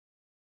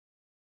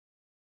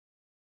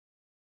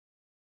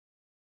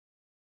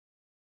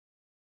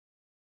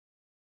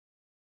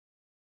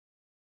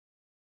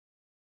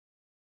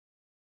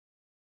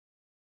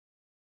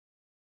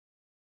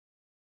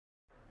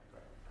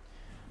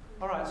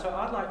Alright, so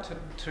I'd like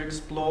to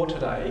explore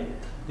today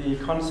the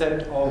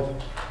concept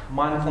of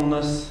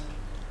mindfulness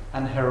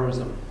and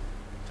heroism.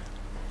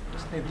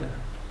 Just need to...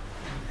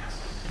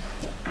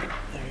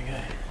 There we go.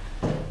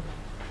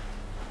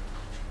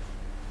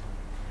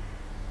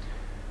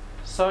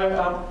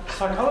 So,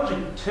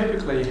 psychology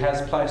typically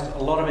has placed a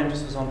lot of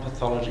emphasis on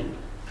pathology,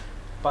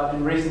 but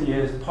in recent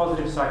years,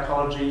 positive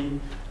psychology,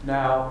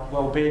 now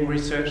well-being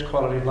research,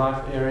 quality of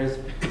life areas,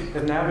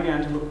 have now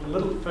begun to look a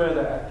little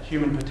further at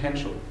human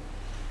potential.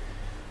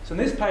 So in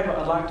this paper,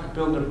 I'd like to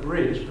build a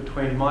bridge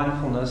between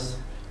mindfulness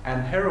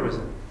and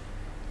heroism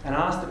and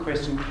ask the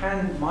question,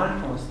 can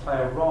mindfulness play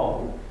a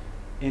role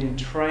in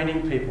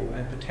training people,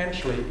 and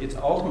potentially its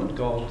ultimate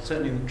goal,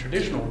 certainly in the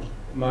traditional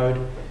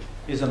mode,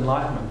 is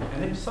enlightenment?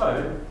 And if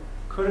so,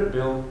 could it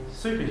build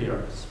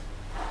superheroes?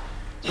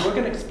 So we're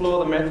going to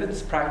explore the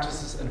methods,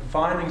 practices and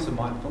findings of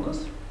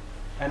mindfulness,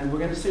 and we're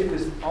going to see if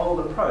this old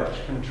approach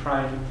can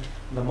train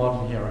the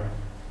modern hero.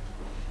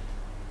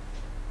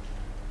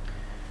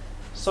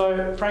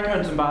 So Franco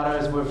and Zimbardo,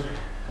 as we've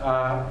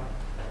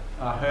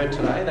heard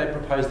today, they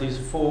propose these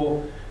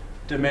 4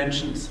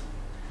 dimensions.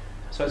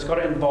 So it's got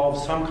to involve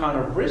some kind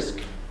of risk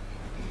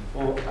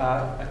or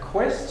a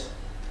quest.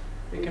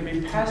 It can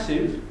be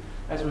passive,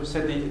 as we've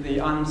said, the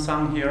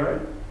unsung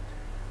hero,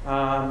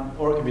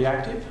 or it can be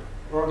active,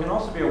 or it can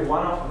also be a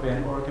one-off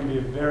event, or it can be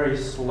a very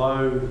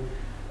slow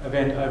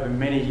event over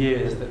many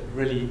years that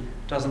really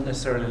doesn't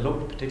necessarily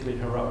look particularly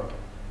heroic.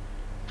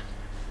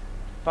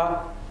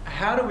 But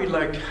how do we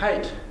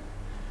locate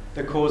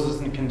the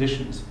causes and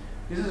conditions?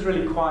 This is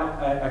really quite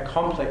a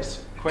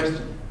complex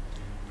question.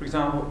 For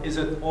example, is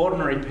it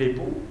ordinary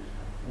people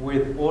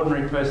with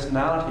ordinary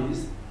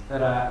personalities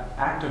that are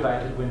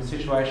activated when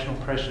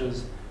situational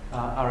pressures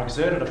are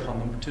exerted upon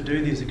them to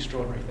do these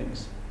extraordinary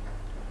things?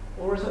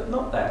 Or is it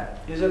not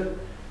that? Is it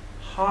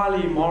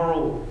highly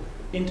moral,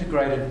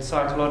 integrated,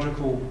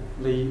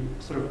 psychologically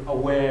sort of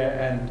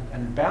aware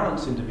and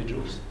balanced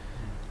individuals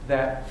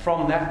that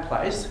from that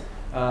place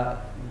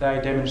they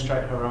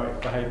demonstrate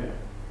heroic behaviour?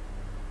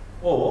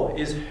 Or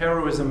is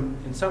heroism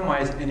in some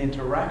ways an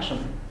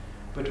interaction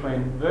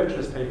between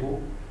virtuous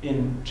people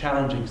in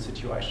challenging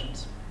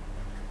situations?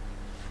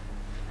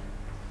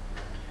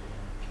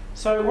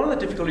 So one of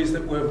the difficulties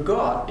that we've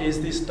got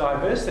is this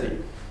diversity,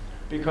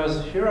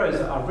 because heroes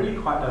are really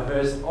quite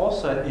diverse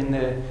also in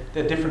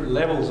their different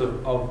levels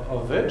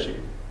of virtue.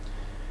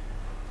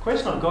 The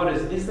question I've got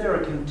is there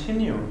a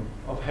continuum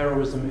of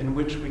heroism in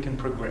which we can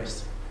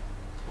progress?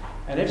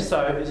 And if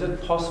so, is it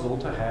possible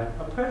to have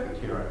a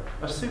perfect hero,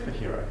 a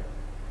superhero?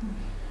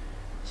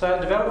 So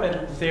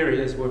developmental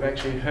theory, as we've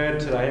actually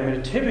heard today, I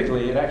mean,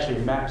 typically it actually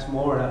maps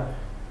more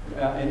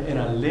in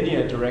a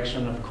linear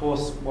direction. Of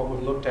course, what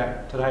we've looked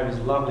at today was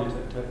lovely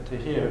to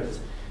hear.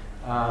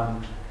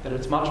 That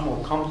it's much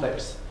more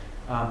complex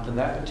than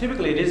that. But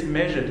typically it is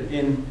measured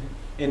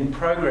in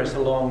progress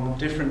along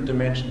different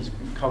dimensions: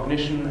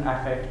 cognition,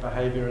 affect,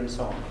 behaviour, and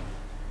so on.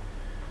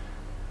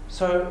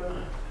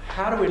 So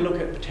how do we look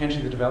at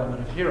potentially the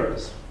development of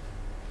heroes?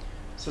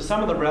 So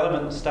some of the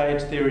relevant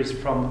stage theories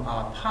from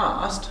our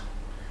past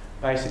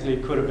basically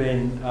could have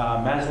been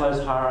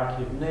Maslow's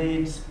hierarchy of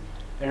needs,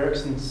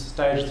 Erikson's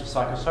stages of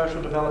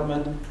psychosocial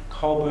development,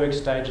 Kohlberg's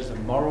stages of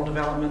moral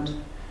development,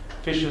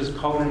 Fisher's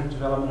cognitive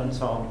development, and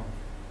so on.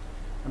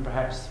 And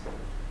perhaps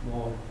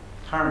more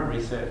current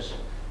research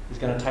is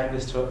going to take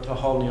this to a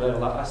whole new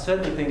level. I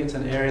certainly think it's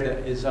an area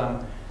that is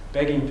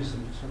begging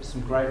for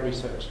some great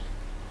research.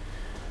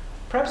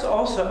 Perhaps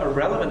also a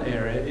relevant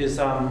area is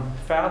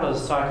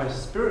Fowler's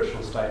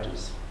psycho-spiritual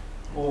stages,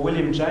 or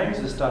William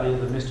James's study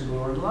of the mystical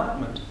or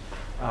enlightenment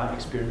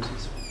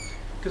experiences.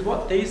 Because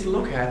what these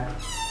look at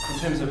in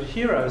terms of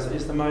heroes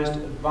is the most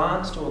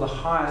advanced or the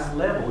highest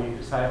level, you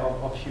could say,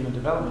 of human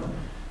development,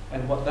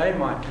 and what they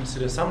might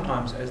consider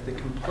sometimes as the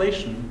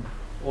completion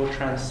or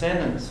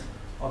transcendence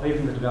of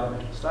even the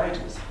developmental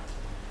stages.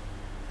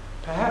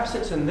 Perhaps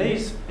it's in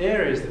these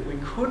areas that we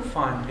could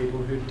find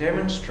people who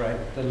demonstrate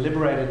the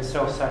liberated,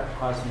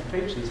 self-sacrificing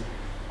features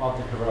of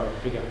the heroic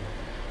figure.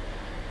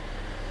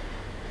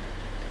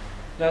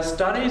 Now,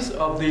 studies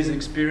of these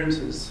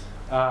experiences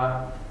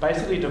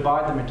basically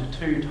divide them into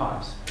 2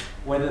 types,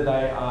 whether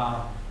they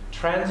are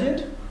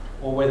transient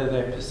or whether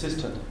they're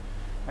persistent.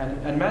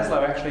 And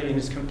Maslow actually, in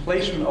his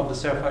completion of the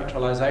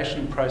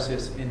self-actualization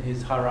process in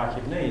his hierarchy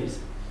of needs,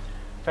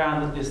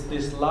 found that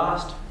this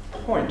last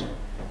point,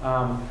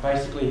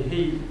 basically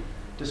he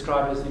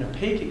described as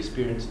peak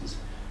experiences.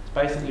 It's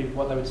basically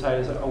what they would say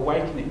is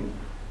awakening,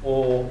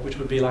 or which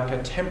would be like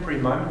a temporary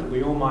moment that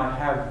we all might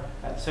have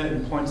at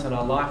certain points in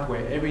our life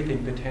where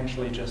everything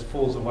potentially just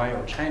falls away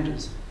or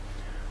changes.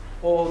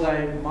 Or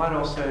they might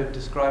also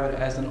describe it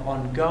as an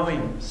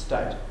ongoing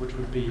state, which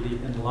would be the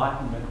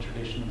Enlightenment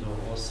traditions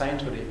or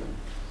sainthood even.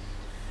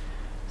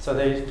 So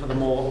these for the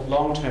more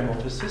long-term or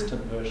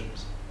persistent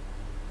versions.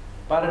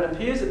 But it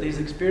appears that these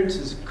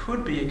experiences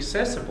could be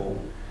accessible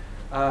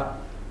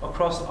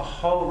across a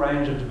whole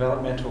range of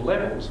developmental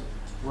levels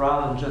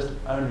rather than just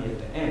only at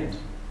the end. In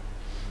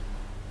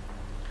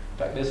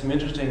fact, there's some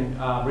interesting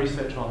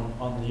research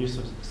on the use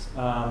of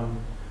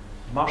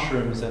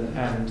mushrooms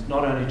and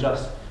not only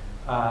just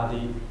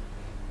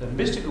the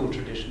mystical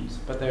traditions,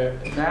 but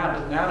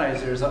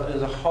nowadays there's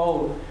a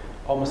whole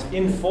almost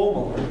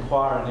informal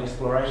inquiry and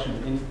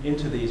exploration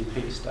into these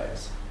peak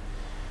states.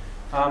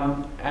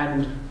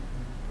 And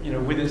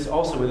with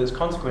its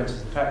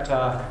consequences. In fact,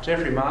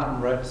 Jeffrey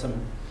Martin wrote some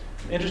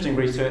interesting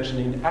research,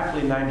 and he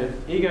aptly named it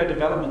 "Ego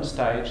development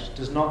stage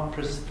does not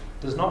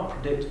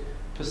predict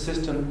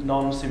persistent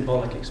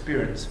non-symbolic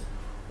experience."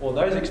 Or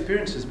those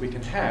experiences we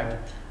can have,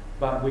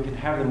 but we can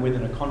have them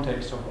within a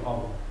context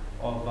of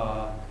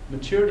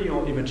maturity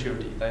or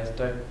immaturity.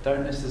 They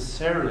don't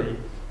necessarily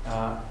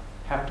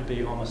have to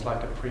be almost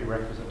like a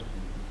prerequisite.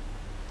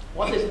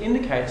 What this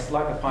indicates,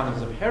 like the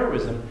findings of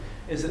heroism,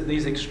 is that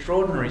these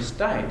extraordinary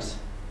states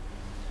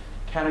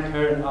can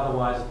occur in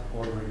otherwise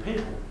ordinary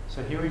people.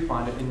 So here we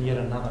find it in yet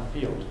another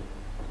field.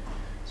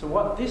 So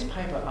what this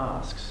paper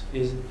asks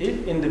is,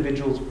 if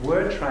individuals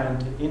were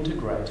trained to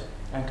integrate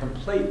and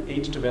complete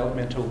each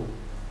developmental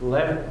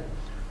level,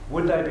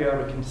 would they be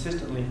able to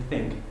consistently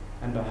think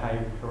and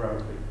behave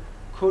heroically?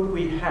 Could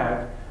we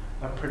have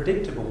a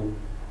predictable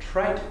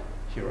trait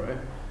hero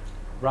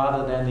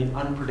rather than the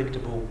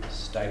unpredictable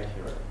state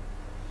hero?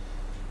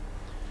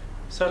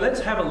 So let's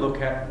have a look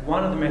at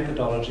one of the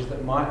methodologies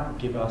that might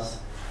give us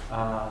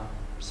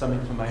some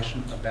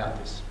information about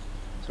this.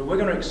 So we're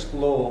going to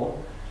explore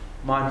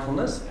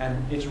mindfulness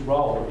and its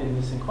role in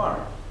this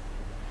inquiry.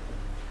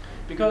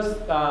 Because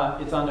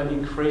it's under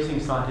increasing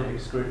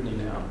scientific scrutiny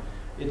now,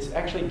 it's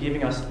actually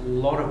giving us a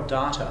lot of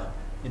data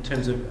in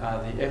terms of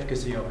the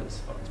efficacy of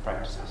its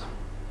practices.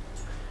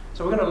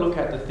 So we're going to look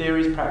at the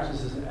theories,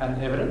 practices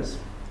and evidence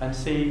and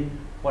see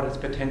what its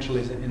potential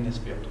is in this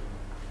field.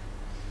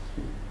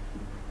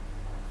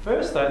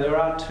 First though, there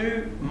are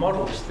two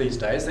models these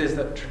days. There's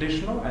the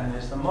traditional and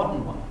there's the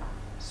modern one.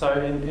 So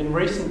in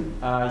recent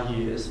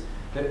years,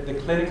 the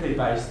clinically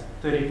based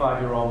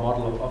 35-year-old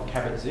model of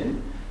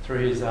Kabat-Zinn,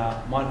 through his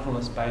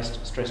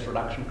mindfulness-based stress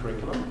reduction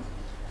curriculum,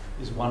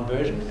 is one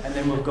version. And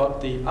then we've got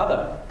the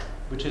other,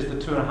 which is the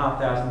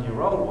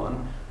 2,500-year-old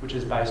one, which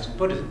is based in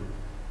Buddhism.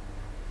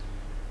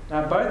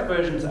 Now, both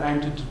versions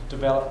aim to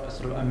develop a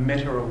sort of a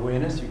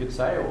meta-awareness, you could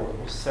say, or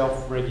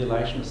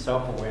self-regulation,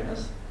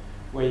 self-awareness,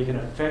 where you can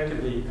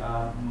effectively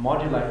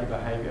modulate your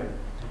behaviour.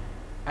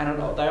 And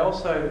they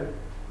also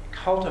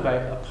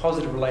cultivate a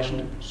positive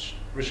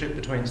relationship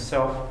between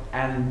self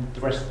and the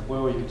rest of the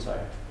world, you could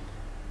say.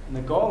 And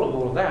the goal of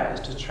all of that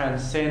is to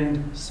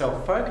transcend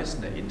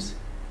self-focused needs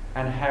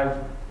and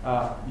have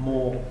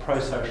more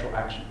pro-social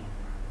action.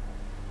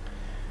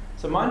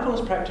 So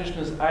mindfulness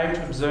practitioners aim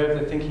to observe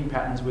their thinking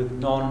patterns with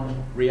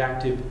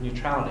non-reactive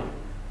neutrality,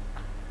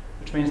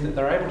 which means that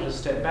they're able to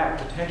step back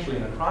potentially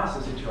in a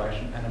crisis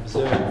situation and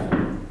observe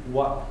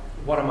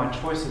what are my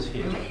choices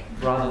here,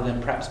 rather than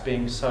perhaps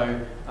being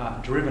so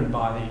driven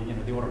by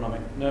the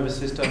autonomic nervous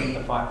system,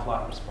 the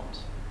fight-flight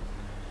response.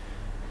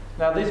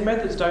 Now, these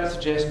methods don't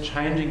suggest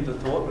changing the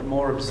thought, but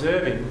more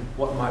observing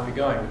what might be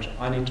going, which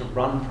I need to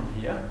run from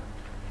here,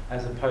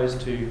 as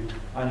opposed to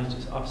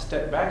I've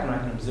stepped back and I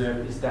can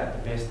observe, is that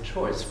the best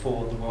choice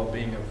for the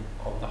well-being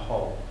of the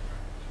whole?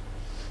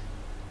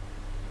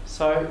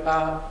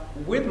 So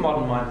with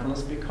modern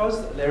mindfulness,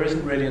 because there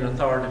isn't really an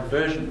authoritative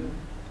version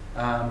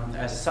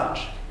as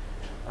such,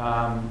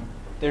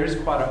 there is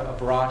quite a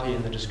variety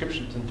in the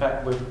descriptions. In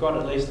fact, we've got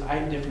at least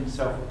 8 different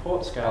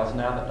self-report scales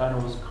now that don't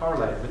always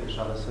correlate with each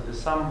other. So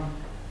there's some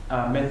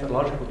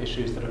methodological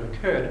issues that have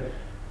occurred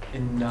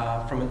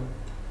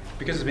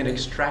because it's been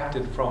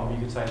extracted from, you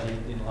could say,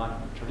 the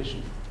Enlightenment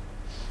tradition.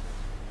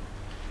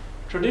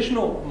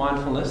 Traditional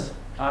mindfulness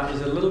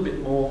is a little bit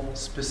more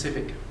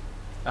specific.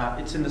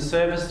 It's in the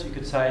service, you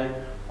could say,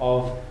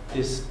 of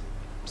this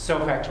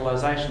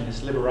self-actualization,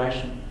 this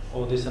liberation,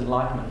 or this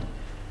enlightenment.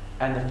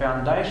 And the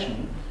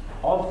foundation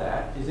of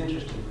that is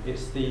interesting.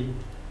 It's the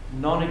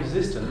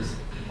non-existence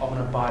of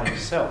an abiding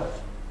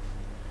self.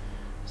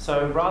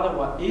 So rather,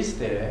 what is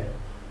there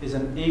is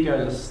an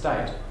egoless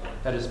state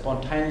that is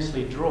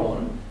spontaneously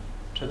drawn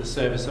to the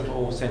service of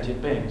all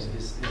sentient beings,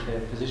 is their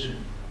position.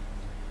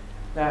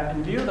 Now,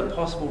 in view of the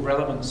possible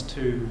relevance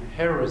to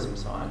heroism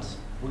science,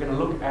 we're going to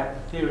look at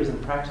the theories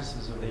and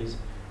practices of these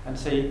and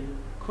see,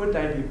 could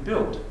they be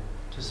built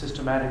to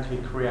systematically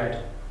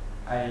create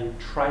a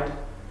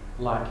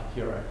trait-like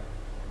hero?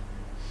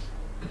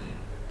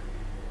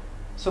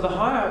 So the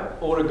higher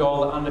order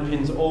goal that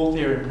underpins all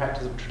theory and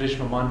practice of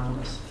traditional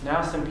mindfulness,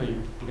 now simply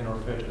we're going to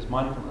refer to as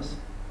mindfulness,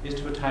 is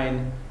to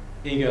attain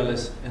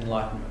egoless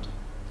enlightenment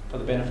for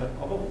the benefit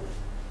of all.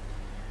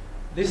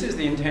 This is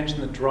the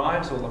intention that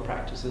drives all the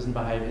practices and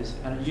behaviours,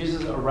 and it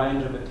uses a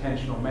range of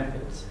attentional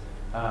methods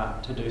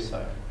to do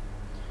so.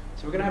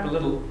 So we're going to have a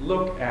little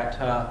look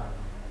at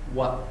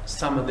what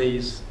some of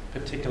these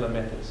particular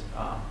methods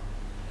are.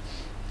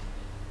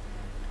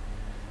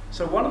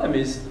 So one of them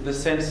is the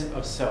sense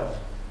of self,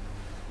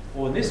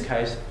 or in this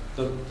case,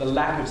 the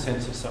lack of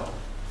sense of self.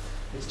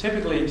 It's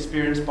typically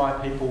experienced by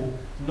people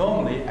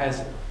normally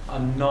as a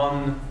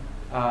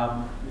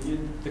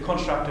the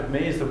construct of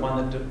me is the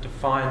one that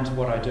defines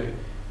what I do.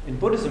 In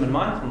Buddhism and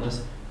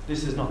mindfulness,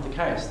 this is not the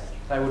case.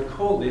 they would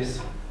call this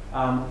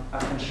a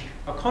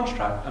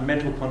construct, a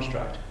mental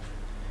construct.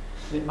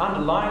 The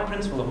underlying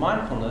principle of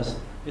mindfulness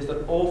is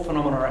that all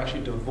phenomena are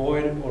actually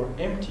devoid or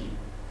empty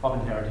of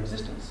inherent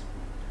existence.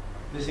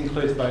 This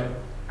includes both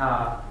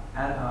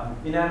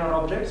inanimate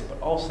objects, but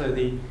also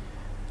the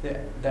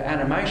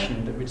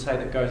animation that we'd say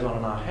that goes on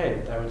in our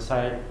head. They would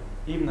say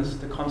even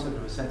the concept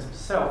of a sense of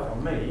self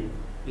or me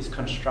is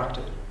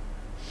constructed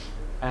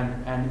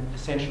and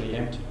essentially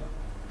empty.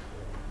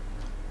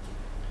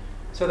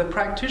 So the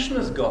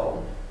practitioner's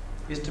goal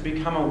is to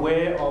become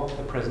aware of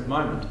the present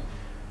moment.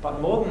 But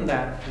more than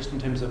that, just in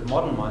terms of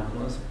modern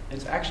mindfulness,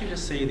 it's actually to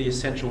see the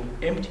essential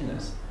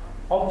emptiness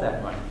of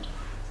that moment,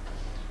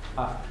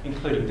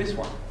 including this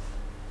one.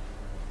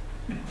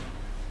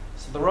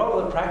 So the role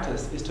of the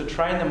practice is to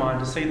train the mind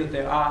to see that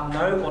there are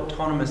no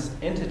autonomous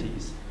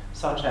entities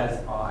such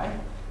as I,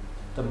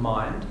 the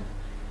mind,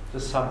 the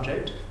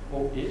subject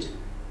or it,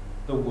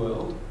 the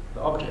world,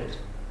 the object,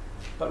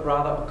 but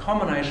rather a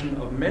combination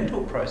of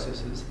mental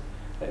processes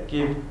that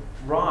give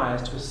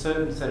rise to a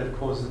certain set of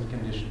causes and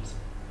conditions.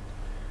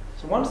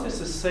 So once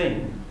this is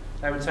seen,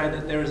 they would say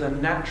that there is a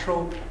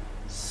natural,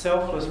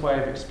 selfless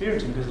way of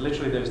experiencing, because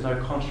literally there's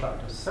no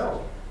construct of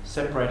self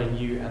separating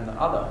you and the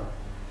other.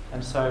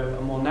 And so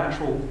a more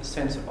natural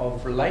sense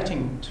of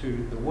relating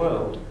to the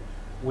world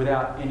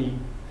without any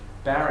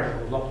barrier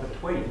or lock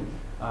between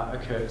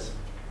occurs.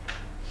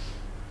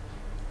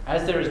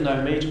 As there is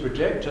no me to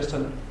project, just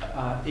an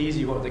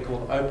easy, what they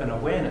call open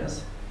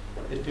awareness,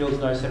 it feels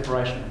no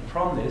separation. And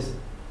from this,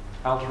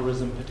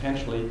 altruism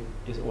potentially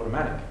is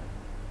automatic.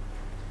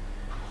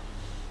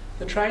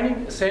 The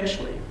training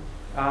essentially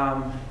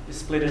is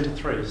split into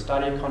three: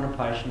 study,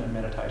 contemplation and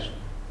meditation.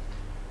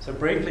 So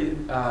briefly,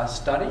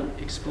 study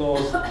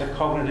explores the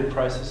cognitive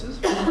processes,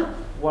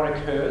 what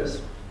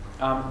occurs,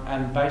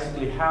 and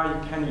basically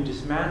how can you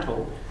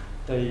dismantle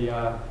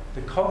the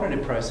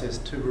cognitive process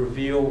to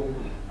reveal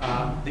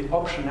the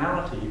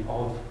optionality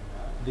of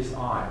this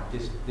I,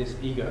 this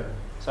ego.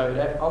 So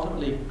it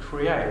ultimately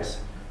creates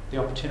the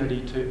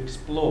opportunity to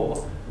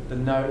explore the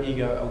no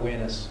ego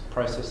awareness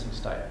processing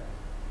state.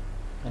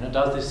 And it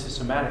does this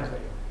systematically.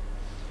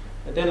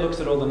 It then looks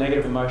at all the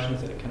negative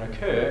emotions that can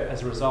occur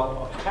as a result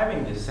of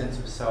having this sense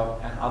of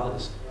self and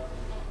others.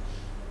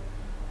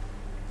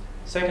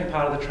 Second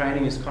part of the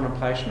training is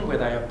contemplation, where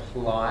they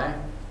apply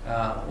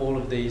all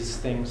of these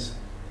things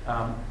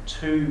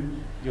to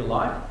your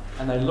life,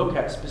 and they look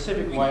at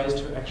specific ways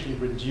to actually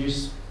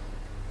reduce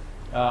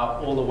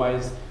all the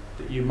ways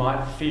that you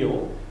might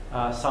feel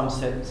some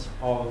sense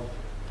of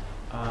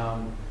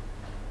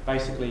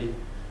basically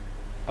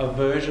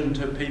aversion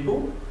to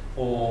people,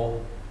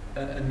 or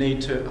a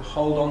need to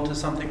hold on to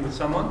something with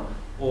someone,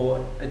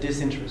 or a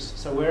disinterest.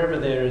 So wherever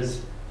there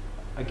is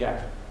a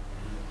gap.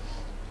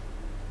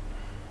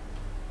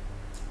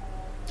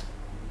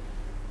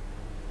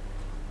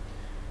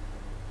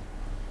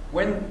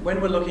 When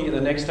we're looking at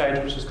the next stage,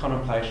 which is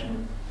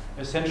contemplation,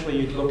 essentially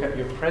you'd look at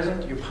your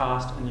present, your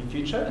past and your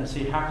future and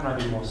see how can I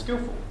be more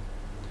skillful.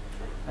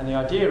 And the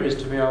idea is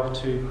to be able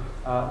to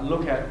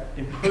look at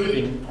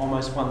improving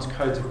almost one's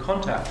codes of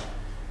contact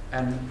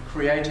and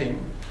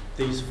creating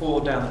these four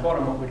down the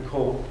bottom, what we'd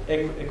call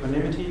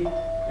equanimity,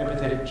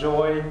 empathetic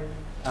joy,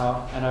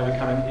 and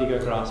overcoming ego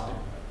grasping.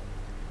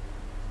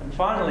 And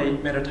finally,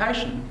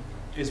 meditation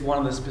is one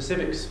of the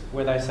specifics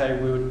where they say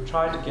we would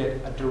try to get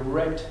a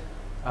direct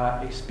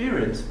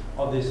experience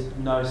of this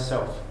no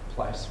self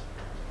place,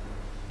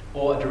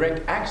 or a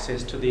direct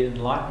access to the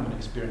enlightenment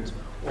experience,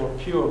 or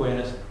pure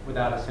awareness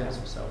without a sense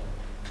of self.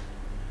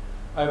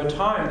 Over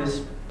time,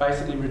 this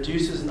basically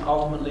reduces and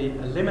ultimately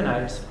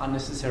eliminates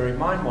unnecessary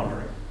mind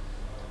wandering,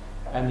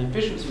 and the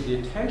efficiency of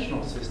the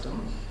attentional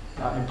system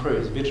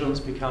improves. Vigilance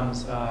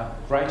becomes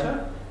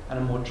greater, and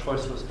a more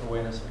choiceless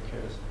awareness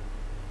occurs.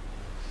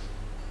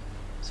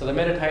 So the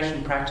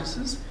meditation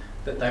practices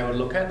that they would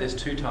look at, there's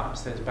two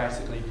types. There's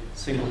basically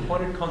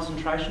single-pointed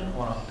concentration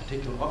on a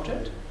particular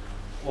object,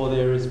 or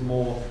there is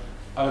more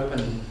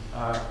open,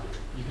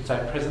 you could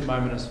say present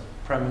moment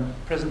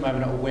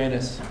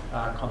awareness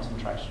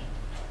concentration.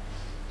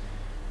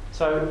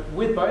 So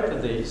with both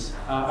of these,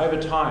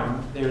 over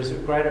time, there is a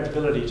greater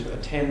ability to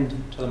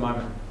attend to the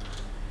moment.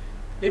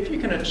 If you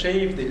can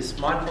achieve this,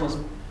 mindfulness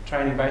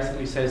training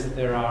basically says that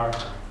there are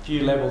a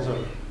few levels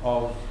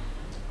of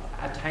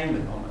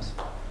attainment almost.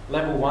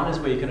 Level one is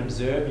where you can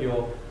observe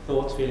your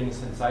thoughts, feelings,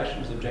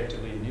 sensations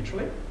objectively and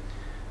neutrally.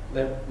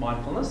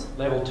 Mindfulness.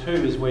 Level two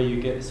is where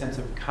you get a sense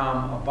of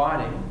calm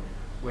abiding,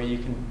 where you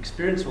can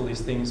experience all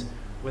these things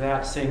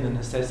without seeing the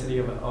necessity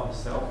of a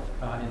self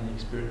in the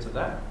experience of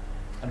that.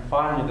 And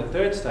finally, the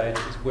third stage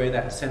is where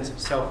that sense of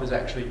self is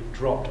actually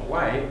dropped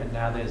away, and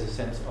now there's a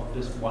sense of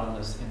just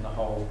oneness in the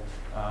whole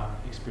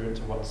experience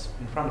of what's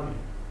in front of you.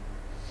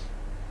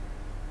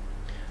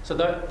 So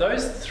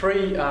those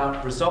three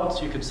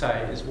results, you could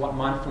say, is what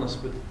mindfulness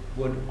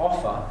would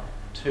offer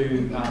to,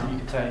 you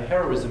could say,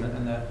 heroism,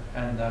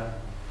 and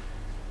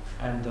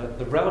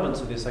the relevance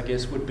of this, I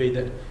guess, would be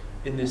that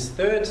in this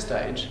third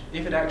stage,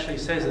 if it actually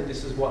says that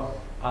this is what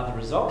are the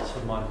results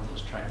of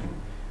mindfulness training,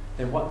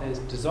 then what there's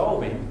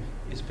dissolving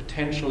is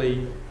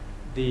potentially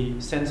the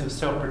sense of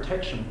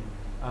self-protection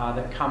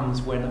that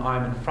comes when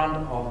I'm in front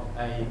of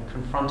a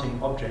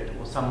confronting object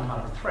or some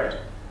kind of threat.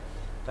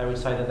 They would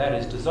say that that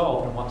is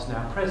dissolved, and what's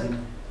now present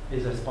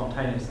is a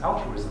spontaneous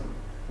altruism,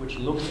 which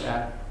looks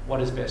at what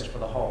is best for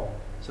the whole.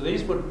 So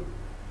these would,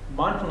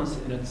 mindfulness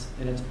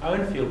in its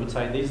own field would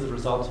say these are the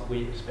results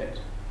we expect.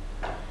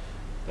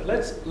 But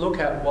let's look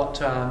at what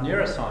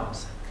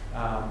neuroscience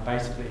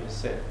basically has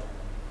said.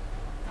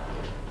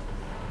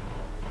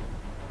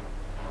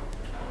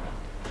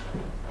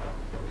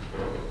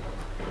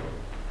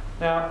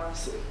 Now,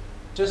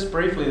 just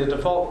briefly, the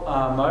default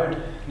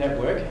mode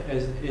network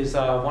is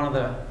one of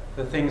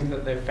the things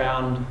that they've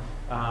found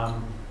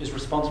is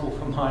responsible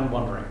for mind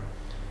wandering.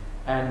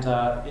 And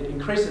it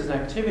increases in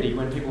activity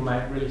when people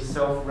make really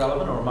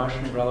self-relevant or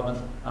emotionally relevant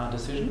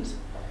decisions.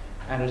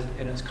 And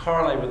it's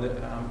correlated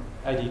with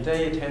ADD,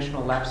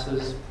 attentional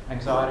lapses,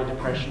 anxiety,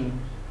 depression,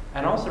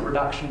 and also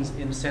reductions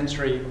in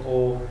sensory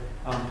or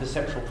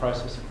perceptual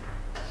processing.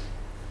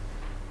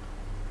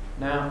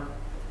 Now,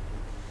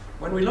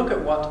 when we look at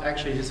what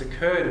actually has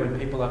occurred when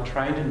people are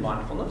trained in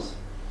mindfulness,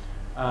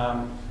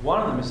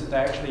 one of them is that they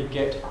actually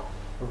get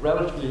a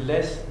relatively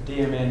less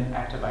DMN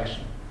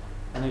activation,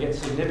 and they get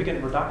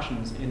significant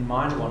reductions in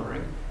mind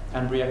wandering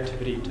and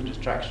reactivity to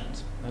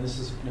distractions. And this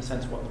is, in a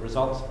sense, what the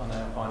results are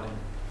now finding.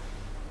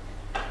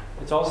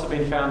 It's also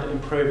been found to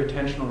improve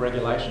attentional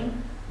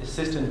regulation,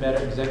 assist in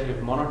better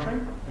executive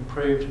monitoring,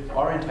 improved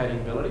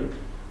orientating ability,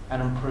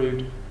 and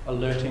improved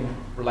alerting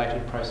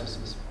related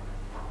processes.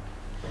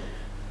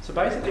 So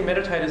basically,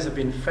 meditators have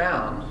been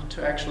found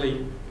to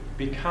actually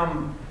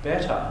become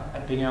better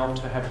at being able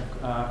to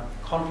have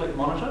conflict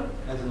monitor,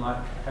 as in like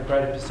have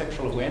greater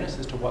perceptual awareness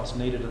as to what's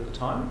needed at the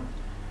time,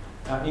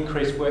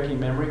 increased working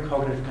memory,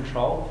 cognitive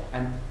control,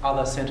 and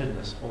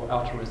other-centeredness or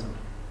altruism.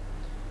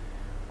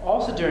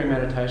 Also during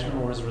meditation,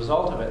 or as a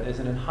result of it, there's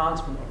an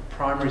enhancement of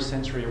primary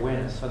sensory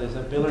awareness. So there's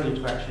the ability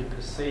to actually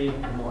perceive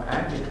in more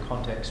ambient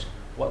context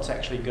what's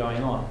actually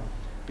going on,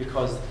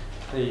 because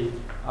the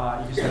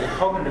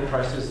cognitive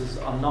processes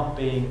are not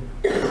being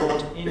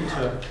brought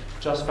into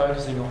just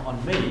focusing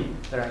on me.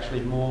 They're actually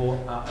more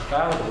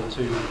available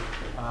to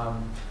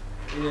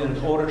in an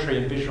auditory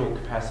and visual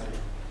capacity.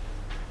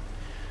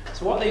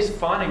 So what these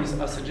findings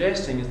are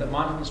suggesting is that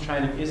mindfulness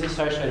training is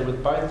associated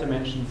with both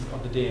dimensions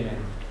of the DMN,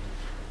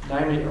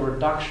 namely a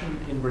reduction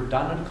in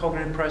redundant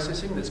cognitive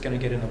processing that's going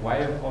to get in the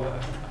way of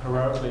a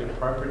heroically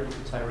appropriate, you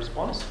could say,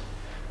 response,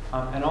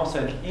 and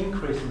also an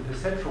increase in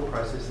perceptual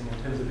processing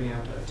in terms of being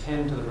able to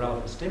attend to the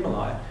relevant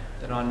stimuli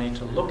that I need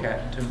to look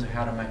at in terms of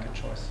how to make a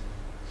choice.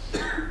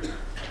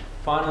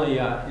 Finally,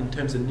 in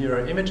terms of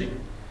neuroimaging,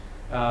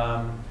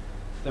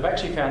 they've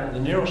actually found that the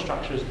neural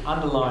structures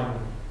underlying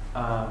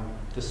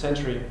the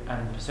sensory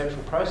and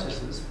perceptual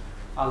processes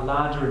are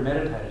larger in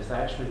meditators. They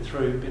actually,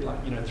 through a bit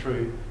like,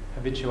 through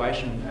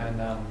habituation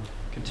and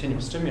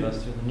continual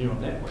stimulus through the neural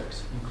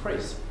networks,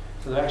 increase.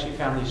 So they've actually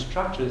found these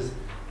structures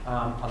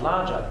are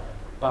larger,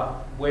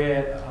 but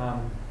where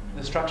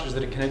the structures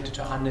that are connected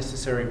to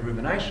unnecessary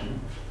rumination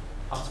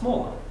are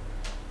smaller.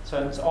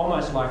 So it's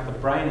almost like the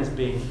brain is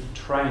being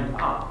trained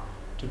up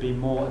to be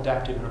more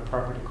adaptive and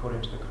appropriate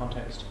according to the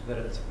context that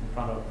it's in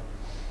front of.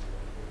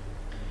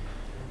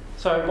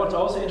 So what's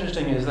also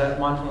interesting is that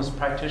mindfulness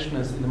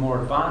practitioners in the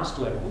more advanced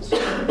levels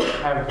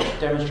have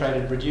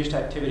demonstrated reduced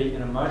activity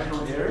in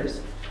emotional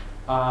areas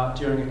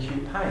during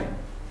acute pain.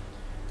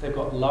 They've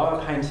got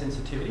lower pain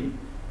sensitivity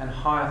and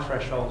higher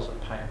thresholds of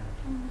pain.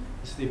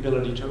 It's the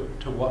ability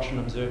to watch and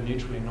observe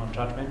neutrally and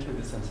non-judgmentally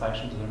the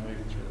sensations that are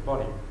moving through the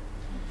body.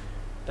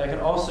 They can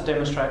also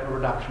demonstrate a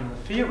reduction in the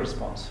fear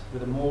response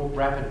with a more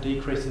rapid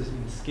decreases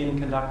in skin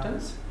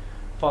conductance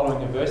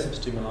following aversive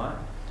stimuli,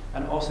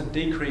 and also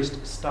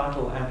decreased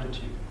startle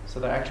amplitude. So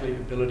the actually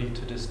ability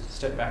to just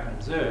step back and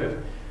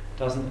observe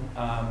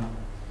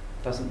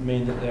doesn't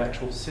mean that the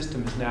actual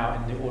system is now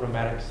in the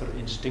automatic sort of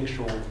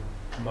instinctual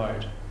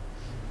mode.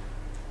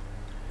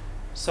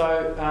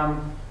 So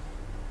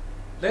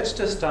let's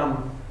just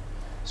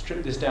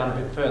strip this down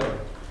a bit further.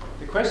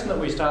 The question that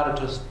we started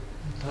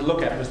to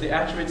look at was the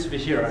attributes of a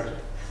hero,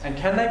 and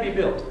can they be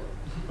built?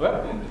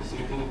 Well,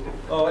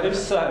 or if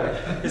so,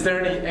 is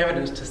there any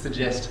evidence to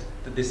suggest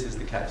that this is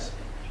the case?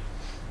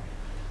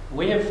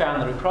 We have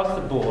found that across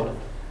the board,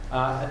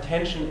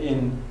 attention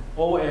in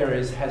all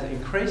areas has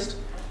increased,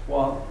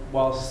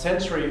 while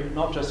sensory,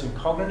 not just in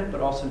cognitive,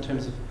 but also in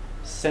terms of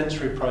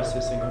sensory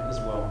processing as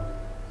well.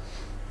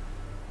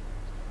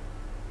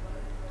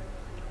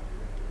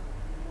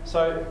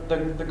 So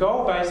the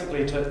goal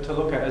basically to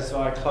look at as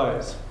I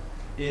close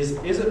is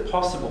it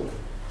possible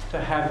to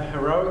have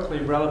heroically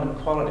relevant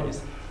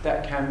qualities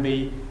that can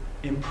be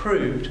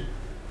improved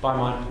by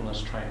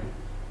mindfulness training?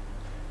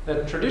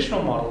 The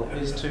traditional model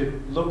is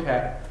to look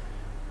at,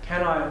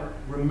 can I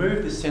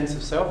remove this sense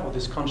of self or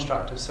this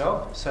construct of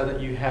self so that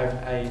you have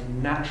a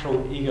natural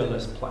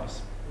egoless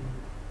place?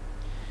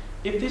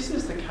 If this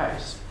is the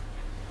case,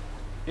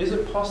 is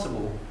it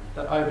possible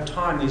that over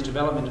time these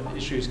development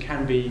issues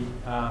can be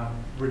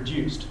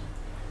reduced?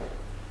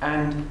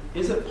 And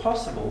is it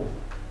possible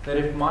that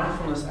if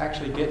mindfulness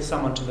actually gets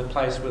someone to the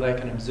place where they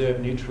can observe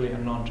neutrally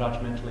and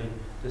non-judgmentally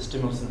the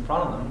stimulus in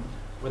front of them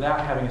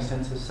without having a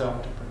sense of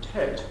self to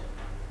protect,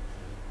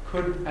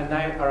 and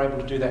they are able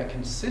to do that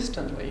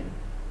consistently,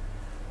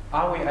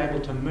 are we able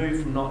to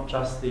move from not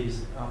just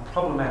these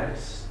problematic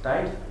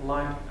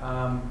state-like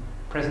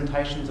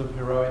presentations of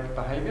heroic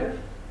behaviour,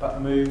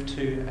 but move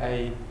to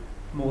a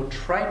more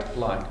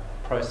trait-like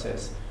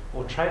process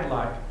or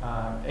trait-like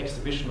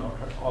exhibition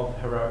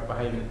of heroic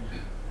behaviour?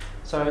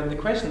 So the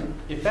question,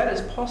 if that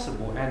is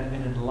possible and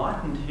an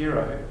enlightened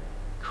hero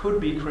could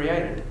be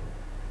created,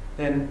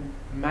 then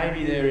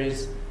maybe there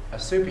is a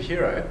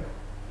superhero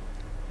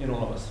in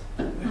all of us.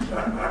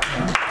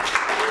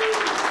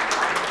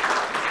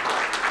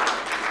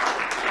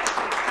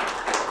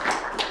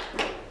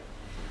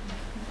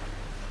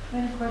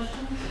 Any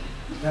questions?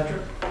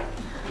 Patrick?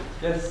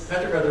 Yes.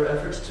 Patrick, are there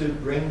efforts to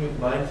bring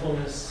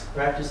mindfulness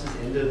practices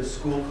into the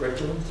school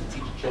curriculum to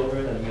teach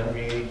children at a young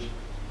age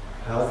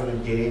how to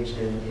engage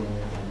in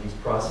these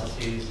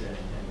processes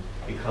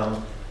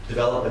and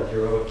develop a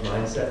heroic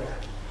mindset?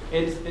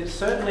 It's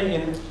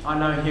certainly I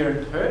know here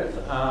in Perth,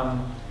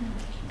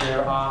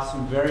 there are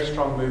some very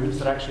strong movements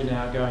that are actually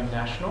now going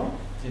national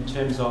in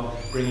terms of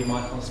bringing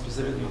mindfulness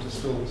specifically to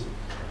schools.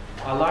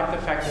 I like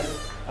the fact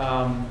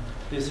that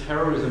this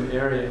heroism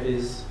area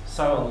is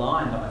so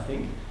aligned, I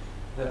think,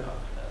 that,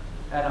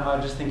 and I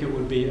just think it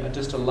would be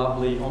just a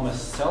lovely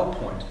almost sell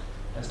point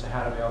as to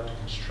how to be able to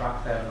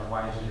construct that in a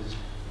way that is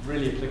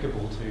really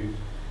applicable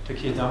to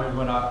kids. I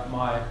remember when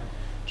my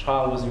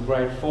child was in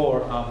grade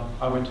 4,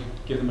 I went to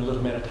give them a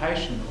little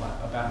meditation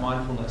about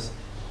mindfulness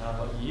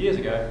years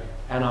ago,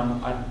 and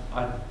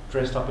I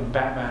dressed up in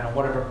Batman or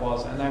whatever it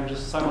was, and they were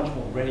just so much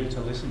more ready to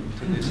listen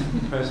to this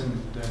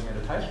person doing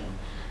meditation.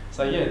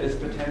 So yeah, there's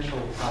potential,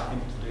 I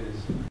think, to do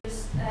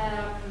this.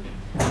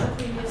 The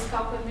previous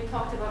talk when we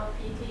talked about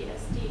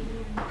PTSD,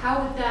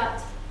 how would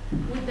that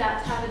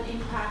have an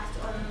impact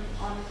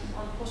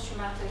on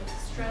post-traumatic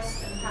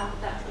stress, and how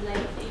would that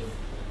relate if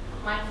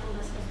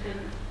mindfulness has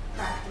been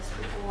practiced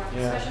before,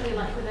 especially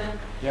like within...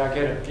 Yeah, I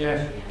get it,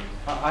 yeah.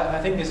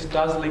 I think this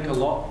does link a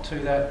lot to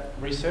that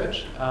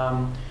research.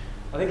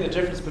 I think the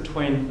difference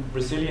between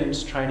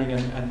resilience training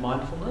and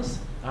mindfulness,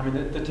 I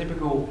mean, the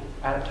typical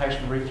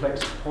adaptation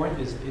reflex point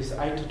is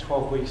 8 to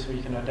 12 weeks where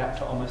you can adapt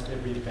to almost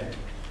every event.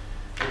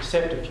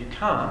 Except if you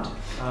can't,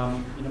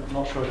 I'm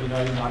not sure if you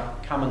know,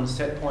 like Cummins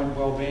set point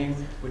well-being,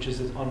 which is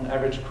on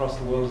average across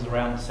the world is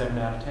around 7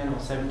 out of 10 or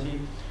 70.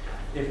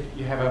 If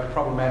you have a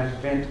problematic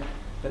event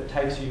that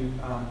takes you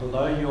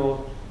below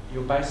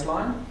your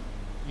baseline,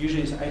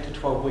 usually it's 8 to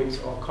 12 weeks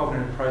of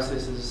cognitive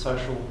processes,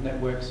 social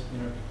networks,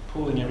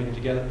 pulling everything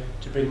together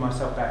to bring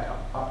myself back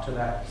up to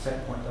that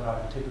set point that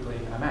I typically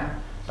am at,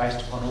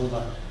 based upon all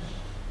the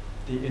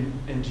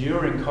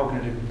enduring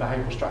cognitive and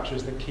behavioural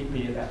structures that keep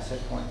me at that set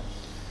point.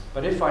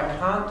 But if I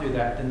can't do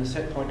that, then the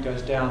set point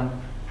goes down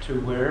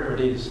to wherever it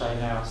is, say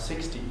now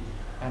 60,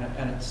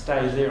 and it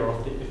stays there. Or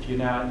if you're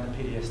now in the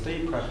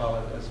PTSD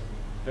profile, as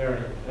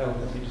very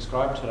elegantly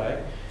described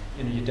today,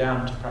 you're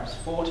down to perhaps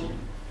 40,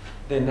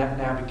 then that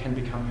now can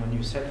become your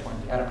new set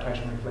point. The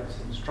adaptation reflex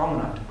isn't strong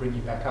enough to bring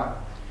you back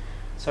up.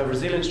 So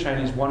resilience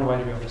training is one way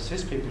to be able to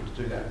assist people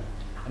to do that.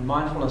 And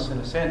mindfulness, in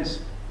a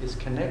sense, is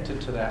connected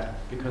to that,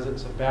 because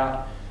it's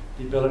about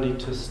the ability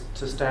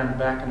to stand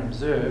back and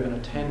observe and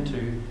attend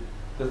to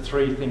the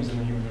three things in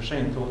the human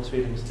machine: thoughts,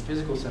 feelings, and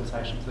physical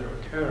sensations that are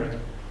occurring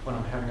when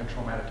I'm having a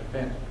traumatic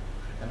event.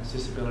 And it's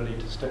this ability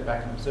to step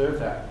back and observe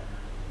that,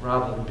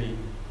 rather than be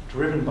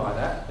driven by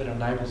that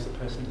enables the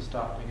person to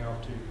start being able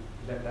to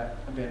let that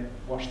event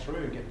wash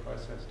through and get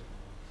processed.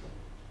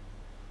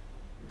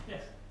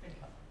 Yes, thank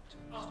you.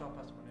 Stop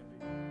us whenever.